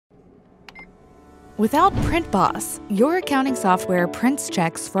Without Printboss, your accounting software prints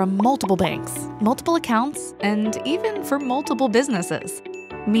checks from multiple banks, multiple accounts, and even for multiple businesses,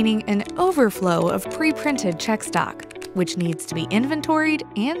 meaning an overflow of pre-printed check stock, which needs to be inventoried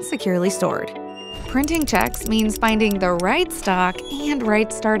and securely stored. Printing checks means finding the right stock and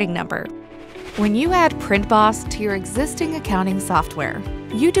right starting number. When you add Printboss to your existing accounting software,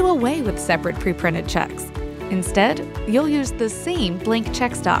 you do away with separate pre-printed checks. Instead, you'll use the same blank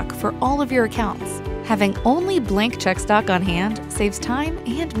check stock for all of your accounts. Having only blank check stock on hand saves time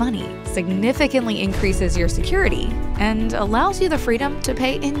and money, significantly increases your security, and allows you the freedom to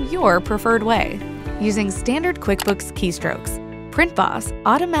pay in your preferred way. Using standard QuickBooks keystrokes, Printboss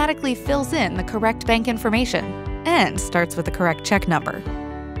automatically fills in the correct bank information and starts with the correct check number.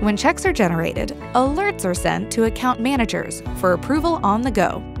 When checks are generated, alerts are sent to account managers for approval on the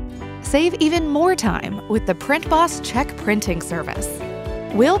go. Save even more time with the Printboss check printing service.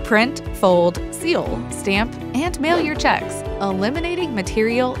 We'll print, fold, seal, stamp, and mail your checks, eliminating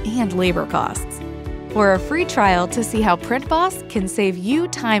material and labor costs. For a free trial to see how Printboss can save you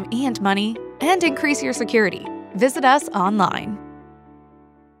time and money and increase your security, visit us online.